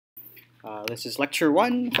This is Lecture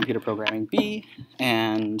 1, Computer Programming B,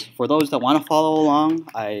 and for those that want to follow along,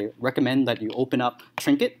 I recommend that you open up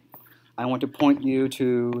Trinket. I want to point you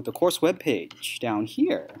to the course webpage down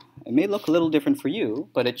here. It may look a little different for you,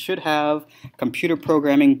 but it should have Computer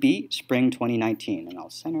Programming B, Spring 2019, and I'll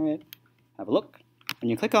center it. Have a look. When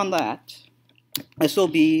you click on that, this will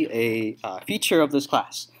be a feature of this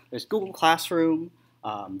class. There's Google Classroom,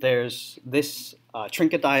 there's this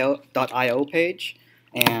Trinket.io page,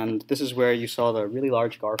 and this is where you saw the really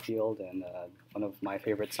large Garfield and one of my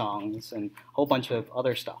favorite songs and a whole bunch of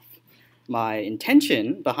other stuff. My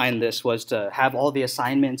intention behind this was to have all the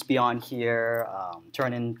assignments be on here,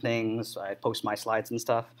 turn in things, I post my slides and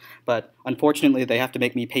stuff, but unfortunately they have to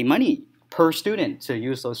make me pay money per student to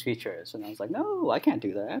use those features. And I was like, no, I can't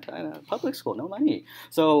do that. Public school, no money.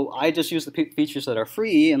 So I just use the features that are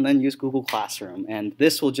free and then use Google Classroom. And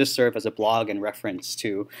this will just serve as a blog and reference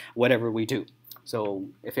to whatever we do. So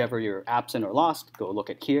if ever you're absent or lost, go look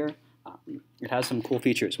at here. It has some cool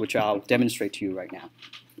features, which I'll demonstrate to you right now.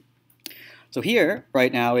 So here,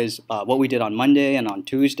 right now, is what we did on Monday and on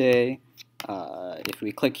Tuesday. If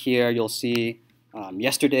we click here, you'll see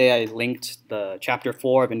yesterday I linked the Chapter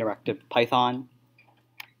 4 of Interactive Python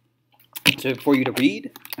for you to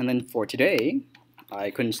read. And then for today, I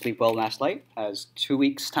couldn't sleep well last night, as 2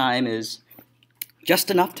 weeks' time is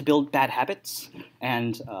just enough to build bad habits.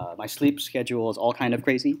 And my sleep schedule is all kind of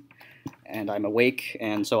crazy. And I'm awake,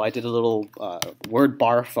 and so I did a little word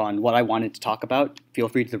barf on what I wanted to talk about. Feel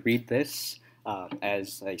free to read this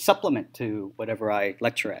as a supplement to whatever I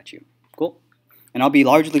lecture at you. Cool? And I'll be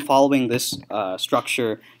largely following this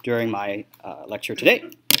structure during my lecture today.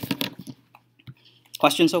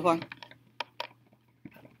 Questions so far?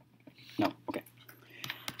 No? Okay.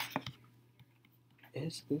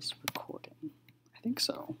 Is this recording? I think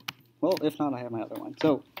so. Well, if not, I have my other one.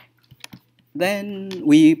 So then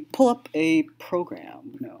we pull up a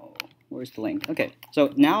program. No, where's the link? Okay,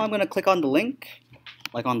 so now I'm going to click on the link,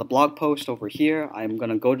 like on the blog post over here. I'm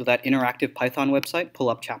going to go to that Interactive Python website, pull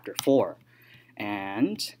up Chapter 4.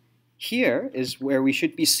 And here is where we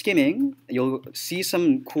should be skimming. You'll see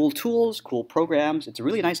some cool tools, cool programs. It's a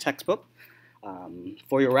really nice textbook.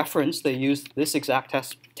 For your reference, they used this exact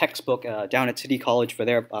textbook down at City College for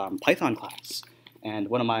their Python class. And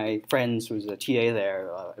one of my friends who's a TA there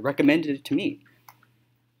recommended it to me.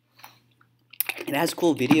 It has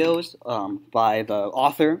cool videos by the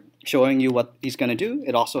author showing you what he's going to do.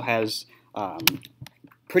 It also has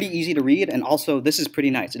pretty easy to read, and also this is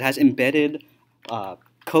pretty nice. It has embedded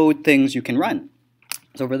code things you can run.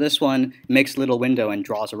 So for this one, it makes a little window and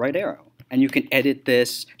draws a right arrow. And you can edit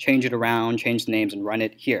this, change it around, change the names, and run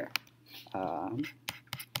it here.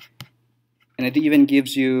 And it even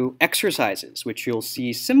gives you exercises, which you'll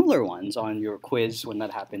see similar ones on your quiz when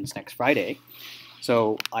that happens next Friday.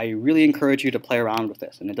 So I really encourage you to play around with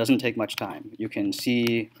this, and it doesn't take much time. You can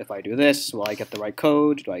see if I do this, will I get the right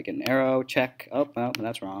code? Do I get an arrow? Check. Oh, no,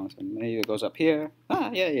 that's wrong. So maybe it goes up here.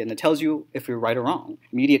 Yeah, and it tells you if you're right or wrong.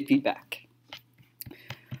 Immediate feedback.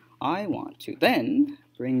 I want to then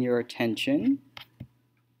bring your attention.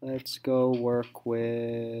 Let's go work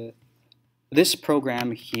with this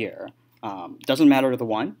program here. Doesn't matter the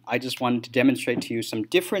one. I just wanted to demonstrate to you some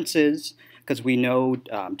differences because we know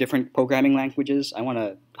different programming languages. I want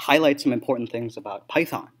to highlight some important things about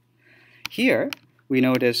Python. Here, we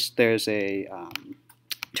notice there's a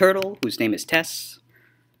turtle whose name is Tess.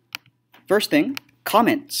 First thing,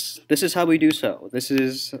 comments. This is how we do so. This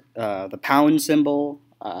is the pound symbol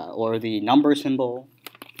or the number symbol.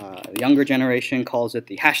 The younger generation calls it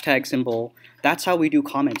the hashtag symbol. That's how we do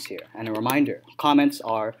comments here. And a reminder, comments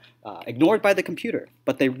are ignored by the computer,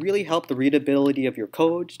 but they really help the readability of your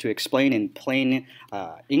code to explain in plain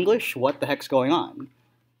English what the heck's going on.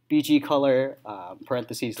 BG color,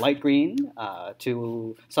 parentheses, light green,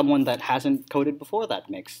 to someone that hasn't coded before, that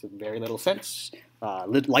makes very little sense.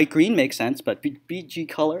 Light green makes sense, but BG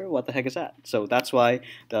color, what the heck is that? So that's why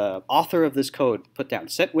the author of this code put down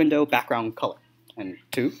set window background color. And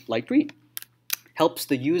 2, light green. Helps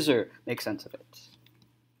the user make sense of it.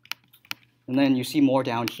 And then you see more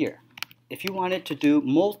down here. If you wanted to do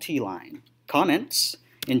multi-line comments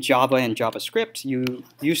in Java and JavaScript, you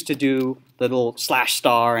used to do the little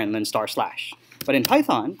 /* and then */. But in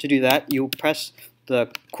Python, to do that, you press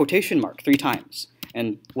the quotation mark 3 times.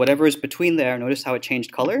 And whatever is between there, notice how it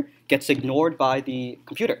changed color, gets ignored by the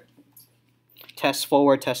computer. Test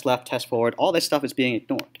forward, test left, test forward, all this stuff is being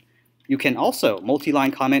ignored. You can also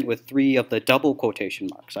multi-line comment with 3 of the double quotation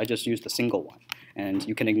marks. I just used the single one, and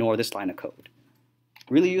you can ignore this line of code.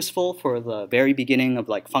 Really useful for the very beginning of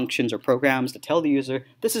like functions or programs to tell the user,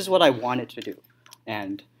 this is what I want it to do.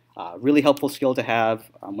 And Really helpful skill to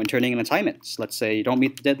have when turning in assignments. Let's say you don't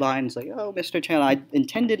meet the deadline. It's like, oh, Mr. Chan, I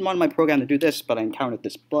intended on my program to do this, but I encountered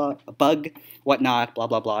this bug, whatnot, blah,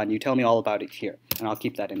 blah, blah, and you tell me all about it here. And I'll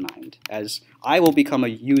keep that in mind, as I will become a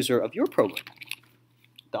user of your program.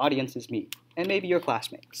 The audience is me, and maybe your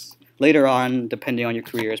classmates. Later on, depending on your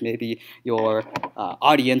careers, maybe your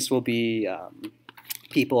audience will be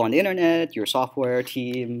people on the internet, your software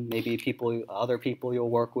team, maybe other people you'll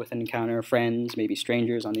work with and encounter, friends, maybe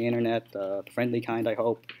strangers on the internet, the friendly kind, I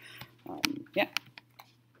hope. Yeah.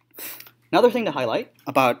 Another thing to highlight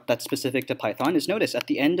about that's specific to Python is notice at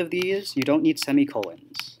the end of these, you don't need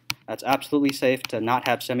semicolons. That's absolutely safe to not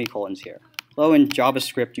have semicolons here. Though in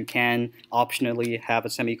JavaScript, you can optionally have a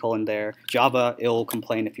semicolon there. Java, it'll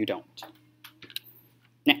complain if you don't.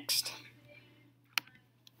 Next.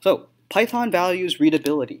 So, Python values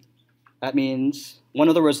readability. That means one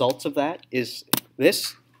of the results of that is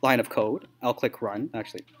this line of code. I'll click run.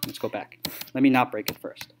 Actually, let's go back. Let me not break it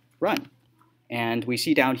first. Run. And we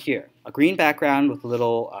see down here a green background with a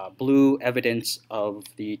little blue evidence of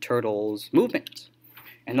the turtle's movement.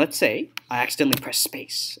 And let's say I accidentally press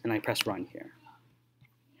space and I press run here.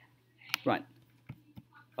 Run.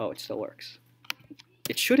 Oh, it still works.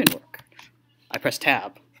 It shouldn't work. I press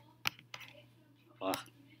tab. Ugh.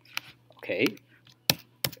 Okay.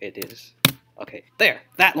 It is. Okay, there,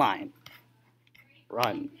 that line.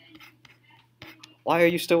 Run. Why are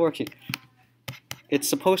you still working? It's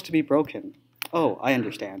supposed to be broken. Oh, I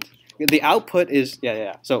understand. The output is,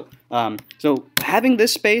 yeah. So having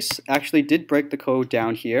this space actually did break the code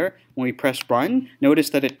down here. When we press run, notice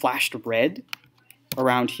that it flashed red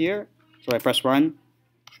around here. So I press run,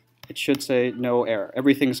 it should say no error.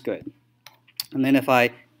 Everything's good. And then if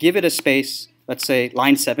I give it a space, let's say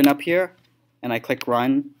line 7 up here, and I click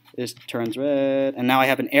run, this turns red, and now I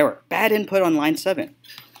have an error. Bad input on line 7.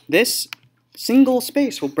 This single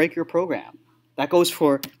space will break your program. That goes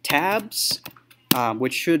for tabs,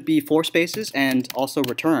 which should be 4 spaces, and also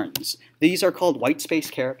returns. These are called white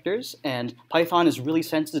space characters, and Python is really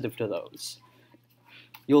sensitive to those.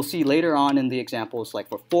 You'll see later on in the examples, like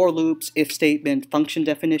for loops, if statement, function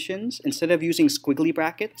definitions, instead of using squiggly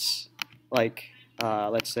brackets, like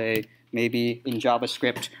let's say maybe in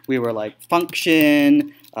JavaScript we were like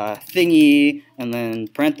function, thingy, and then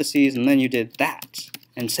parentheses, and then you did that.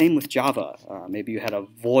 And same with Java. Maybe you had a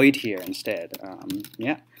void here instead.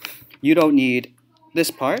 Yeah, you don't need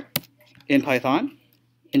this part in Python.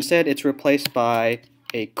 Instead, it's replaced by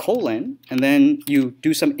a colon, and then you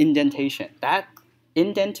do some indentation. That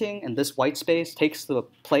indenting and this white space takes the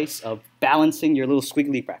place of balancing your little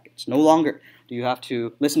squiggly brackets. No longer do you have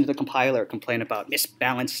to listen to the compiler complain about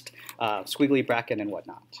misbalanced squiggly bracket and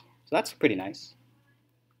whatnot. So that's pretty nice.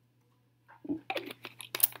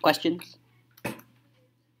 Questions?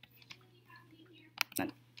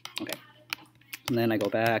 None. Okay. And then I go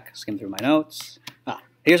back, skim through my notes.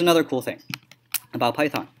 Here's another cool thing about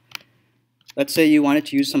Python. Let's say you wanted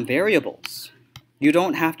to use some variables. You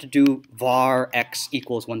don't have to do var x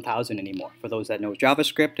equals 1000 anymore for those that know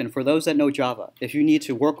JavaScript and for those that know Java. If you need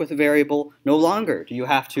to work with a variable, no longer do you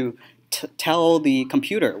have to tell the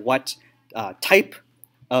computer what type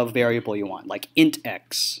of variable you want, like int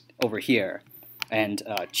x over here, and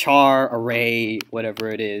char array, whatever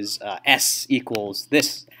it is, s equals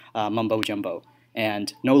this mumbo jumbo.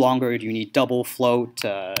 And no longer do you need double float,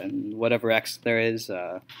 whatever x there is,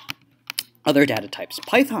 other data types.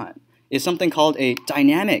 Python is something called a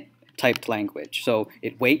dynamic typed language. So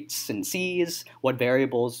it waits and sees what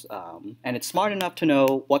variables, and it's smart enough to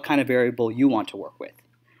know what kind of variable you want to work with.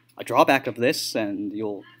 A drawback of this, and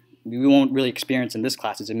you won't really experience in this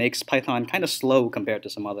class, is it makes Python kind of slow compared to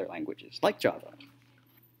some other languages, like Java.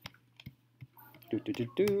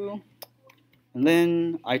 And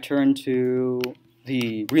then I turn to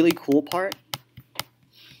the really cool part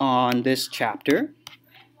on this chapter.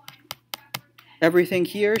 Everything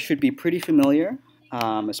here should be pretty familiar,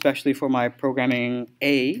 especially for my Programming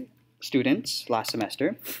A students last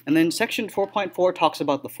semester. And then section 4.4 talks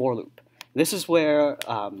about the for loop. This is where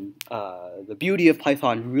the beauty of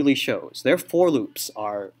Python really shows. Their for loops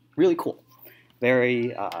are really cool.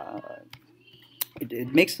 Very,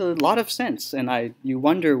 it makes a lot of sense, and you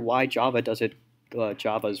wonder why Java does it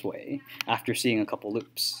Java's way after seeing a couple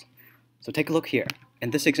loops. So take a look here. In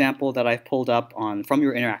this example that I've pulled up from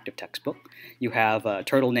your interactive textbook, you have a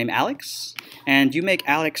turtle named Alex, and you make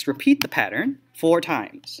Alex repeat the pattern 4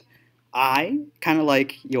 times. I, kind of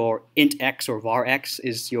like your int x or var x,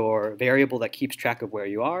 is your variable that keeps track of where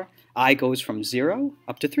you are. I goes from 0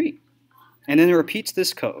 up to 3. And then it repeats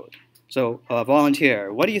this code. So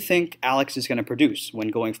volunteer, what do you think Alex is going to produce when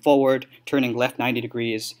going forward, turning left 90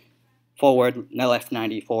 degrees, forward, left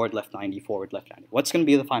 90, forward, left 90, forward, left 90. What's going to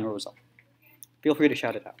be the final result? Feel free to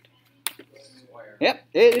shout it out. Square. Yep,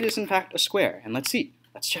 it is in fact a square. And let's see.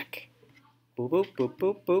 Let's check. Boop, boop, boop,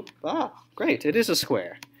 boop, boop. Ah, great, it is a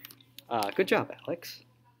square. Good job, Alex.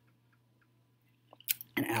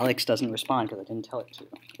 And Alex doesn't respond because I didn't tell it to.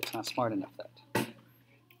 It's not smart enough that.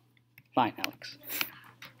 Fine, Alex.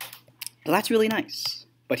 So that's really nice.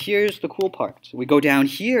 But here's the cool part. We go down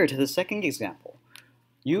here to the second example.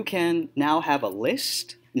 You can now have a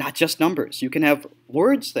list, not just numbers. You can have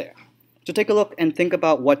words there. So take a look and think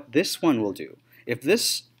about what this one will do. If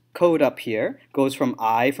this code up here goes from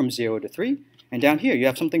from 0 to 3, and down here you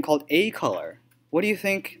have something called a color. What do you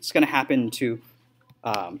think is going to happen to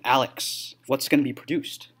Alex? What's going to be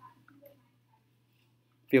produced?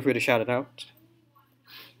 Feel free to shout it out.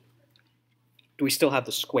 Do we still have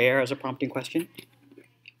the square as a prompting question?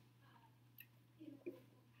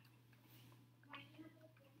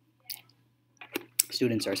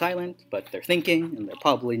 Students are silent, but they're thinking, and they're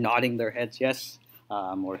probably nodding their heads yes,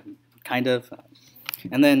 or kind of.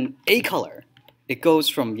 And then a color. It goes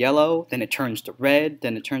from yellow, then it turns to red,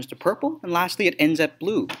 then it turns to purple, and lastly it ends at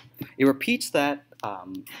blue. It repeats that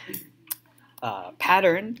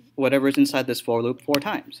pattern, whatever is inside this for loop, 4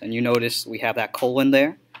 times. And you notice we have that colon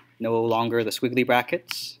there, no longer the squiggly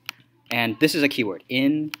brackets. And this is a keyword,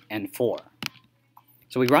 in and for.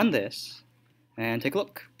 So we run this, and take a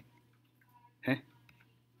look. Okay.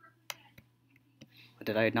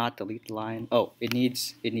 Did I not delete the line? Oh, it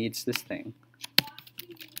needs this thing.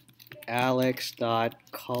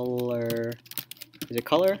 Alex.color, is it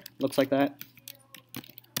color? Looks like that.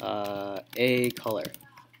 A color.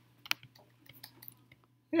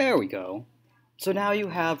 There we go. So now you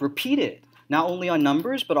have repeated, not only on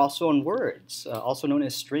numbers, but also on words, also known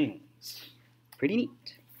as strings. Pretty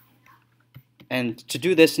neat. And to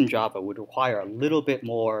do this in Java would require a little bit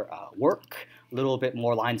more work, a little bit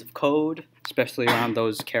more lines of code, especially around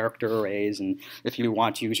those character arrays, and if you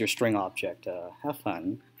want to use your string object, have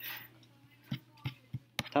fun.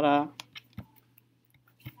 Ta-da!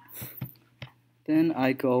 Then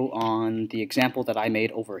I go on the example that I made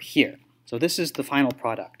over here. So this is the final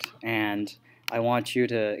product, and I want you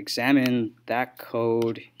to examine that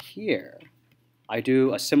code here. I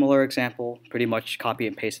do a similar example, pretty much copy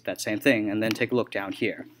and paste that same thing, and then take a look down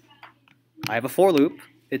here. I have a for loop,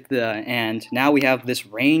 and now we have this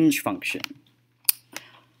range function.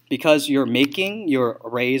 Because you're making your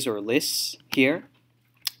arrays or lists here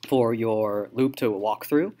for your loop to walk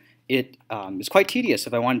through, it is quite tedious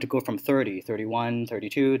if I wanted to go from 30, 31,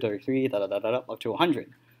 32, 33, up to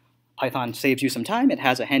 100. Python saves you some time. It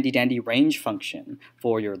has a handy-dandy range function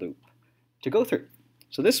for your loop to go through.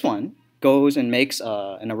 So this one goes and makes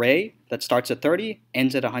an array that starts at 30,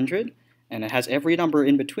 ends at 100, and it has every number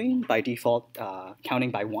in between by default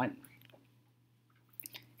counting by 1.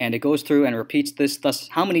 And it goes through and repeats this thus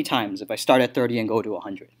how many times if I start at 30 and go to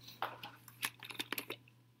 100?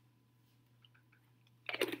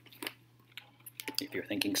 If you're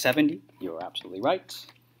thinking 70, you're absolutely right.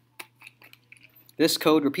 This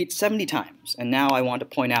code repeats 70 times, and now I want to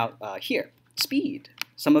point out here, speed.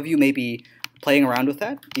 Some of you may be playing around with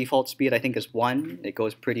that. Default speed I think is 1. It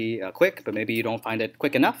goes pretty quick, but maybe you don't find it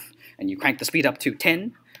quick enough, and you crank the speed up to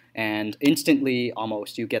 10, and instantly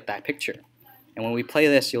almost you get that picture. And when we play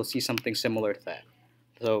this, you'll see something similar to that.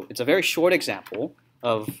 So it's a very short example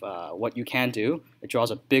of what you can do. It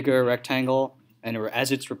draws a bigger rectangle, and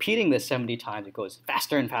as it's repeating this 70 times, it goes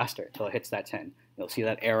faster and faster until it hits that 10. You'll see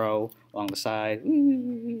that arrow along the side.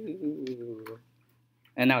 And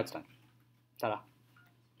now it's done. Ta-da.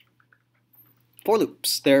 For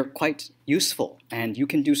loops, they're quite useful, and you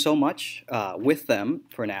can do so much with them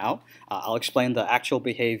for now. I'll explain the actual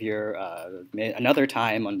behavior another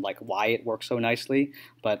time on why it works so nicely,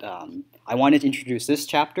 but I wanted to introduce this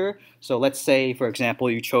chapter. So let's say, for example,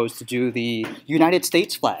 you chose to do the United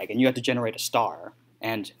States flag, and you have to generate a star.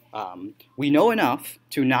 And we know enough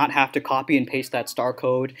to not have to copy and paste that star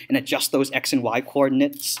code and adjust those x and y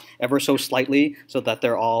coordinates ever so slightly so that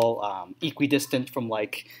they're all equidistant from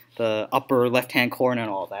the upper left-hand corner and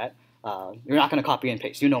all that. You're not going to copy and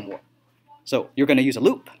paste. You know more. So you're going to use a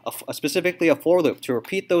loop, specifically a for loop, to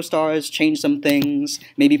repeat those stars, change some things,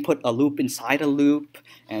 maybe put a loop inside a loop,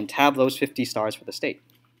 and have those 50 stars for the state.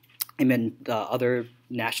 And then the other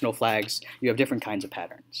national flags, you have different kinds of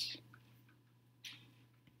patterns.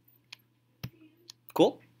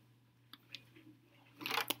 Cool?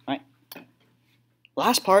 All right.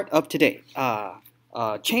 Last part of today.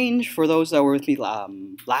 Change for those that were with me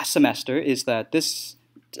last semester is that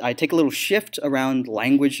I take a little shift around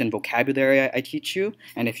language and vocabulary I teach you,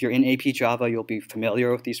 and if you're in AP Java, you'll be familiar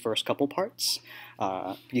with these first couple parts.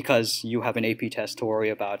 because you have an AP test to worry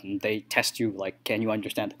about, and they test you like, can you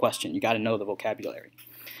understand the question? You got to know the vocabulary.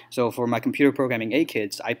 So for my computer programming A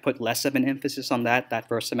kids, I put less of an emphasis on that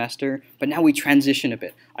first semester, but now we transition a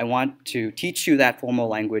bit. I want to teach you that formal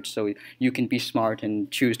language so you can be smart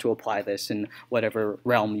and choose to apply this in whatever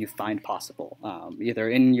realm you find possible, either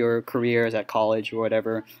in your careers at college or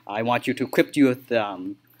whatever. I want you to equip you with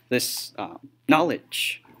this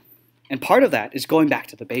knowledge. And part of that is going back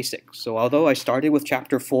to the basics. So although I started with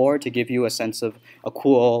chapter 4 to give you a sense of a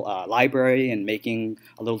cool library and making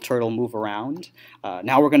a little turtle move around,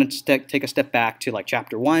 now we're going to take a step back to like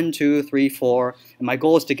chapter 1, 2, 3, 4. And my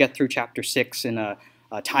goal is to get through chapter 6 in a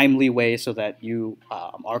timely way so that you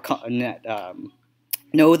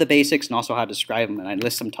know the basics and also how to describe them. And I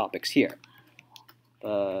list some topics here.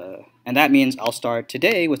 And that means I'll start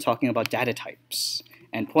today with talking about data types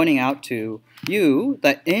and pointing out to you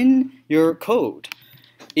that in your code,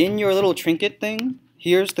 in your little trinket thing,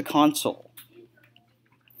 here's the console.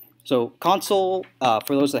 So console, for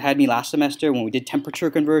those that had me last semester when we did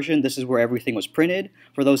temperature conversion, this is where everything was printed.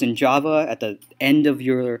 For those in Java, at the end of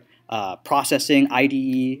your processing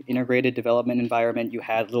IDE, integrated development environment, you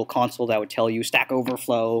had a little console that would tell you Stack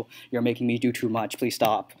Overflow, you're making me do too much, please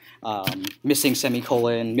stop, missing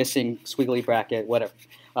semicolon, missing squiggly bracket, whatever.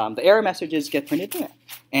 The error messages get printed there.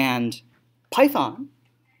 And Python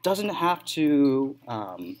doesn't have to,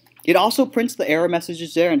 it also prints the error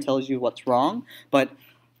messages there and tells you what's wrong, but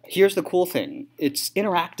here's the cool thing, it's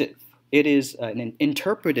interactive. It is an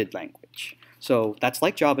interpreted language. So that's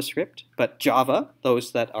like JavaScript, but Java,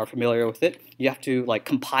 those that are familiar with it, you have to like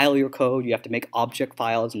compile your code, you have to make object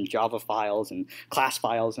files and Java files and class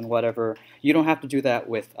files and whatever. You don't have to do that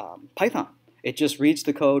with Python. It just reads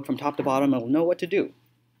the code from top to bottom and it'll know what to do.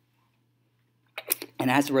 And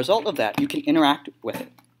as a result of that, you can interact with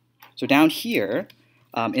it. So down here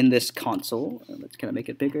in this console, let's kind of make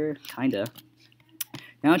it bigger, kinda.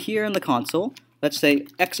 Down here in the console, let's say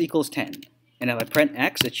x equals 10. And if I print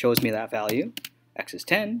x, it shows me that value. X is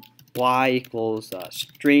 10. Y equals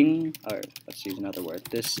string, or let's use another word.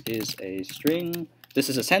 This is a string. This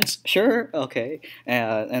is a sense, sure, okay.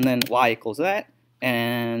 And then y equals that.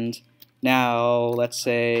 And now let's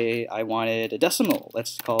say I wanted a decimal.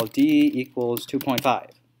 Let's call d equals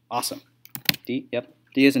 2.5. Awesome. D, yep.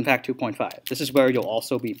 D is in fact 2.5. This is where you'll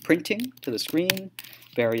also be printing to the screen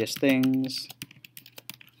various things.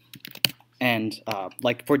 And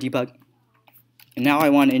like for debug. And now I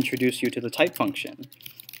want to introduce you to the type function.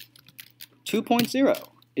 2.0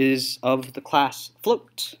 is of the class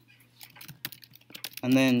float.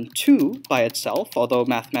 And then 2 by itself, although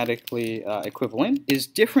mathematically equivalent, is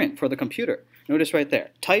different for the computer. Notice right there,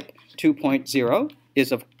 type 2.0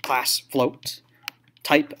 is of class float.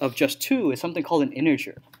 Type of just 2 is something called an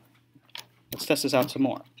integer. Let's test this out some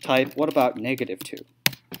more. Type, what about negative 2?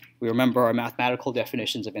 We remember our mathematical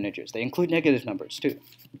definitions of integers. They include negative numbers too.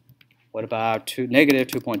 What about negative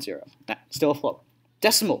 2.0? Still a float.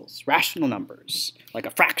 Decimals, rational numbers, like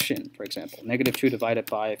a fraction, for example. Negative 2 divided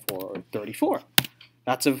by 34.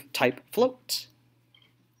 That's of type float.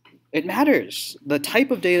 It matters, the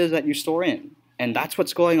type of data that you store in, and that's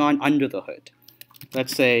what's going on under the hood.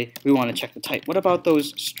 Let's say we want to check the type. What about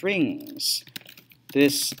those strings?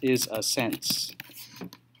 This is a sense.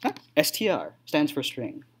 str stands for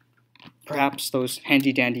string. Perhaps those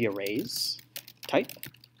handy-dandy arrays. Type.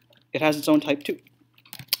 It has its own type too.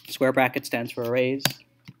 Square bracket stands for arrays.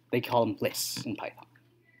 They call them lists in Python.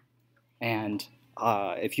 And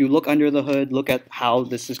if you look under the hood, look at how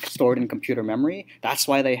this is stored in computer memory. That's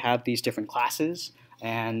why they have these different classes,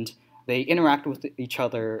 and they interact with each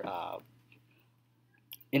other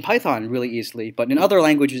in Python really easily. But in other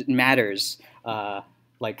languages, it matters,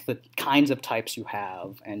 like the kinds of types you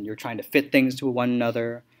have, and you're trying to fit things to one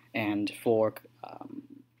another. And for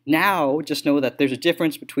now, just know that there's a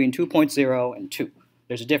difference between 2.0 and 2.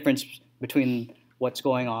 There's a difference between what's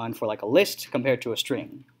going on for like a list compared to a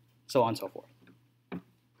string, so on and so forth.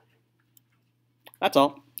 That's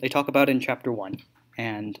all they talk about in chapter 1.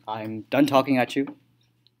 And I'm done talking at you.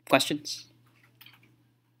 Questions?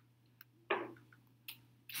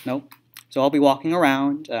 No? So I'll be walking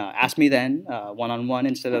around. Ask me then, one-on-one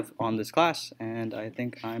instead of on this class, and I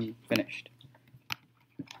think I'm finished.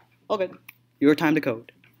 Okay, your time to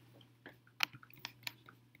code.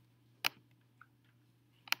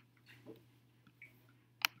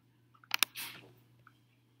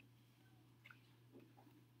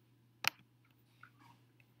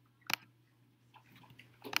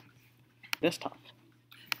 Desktop.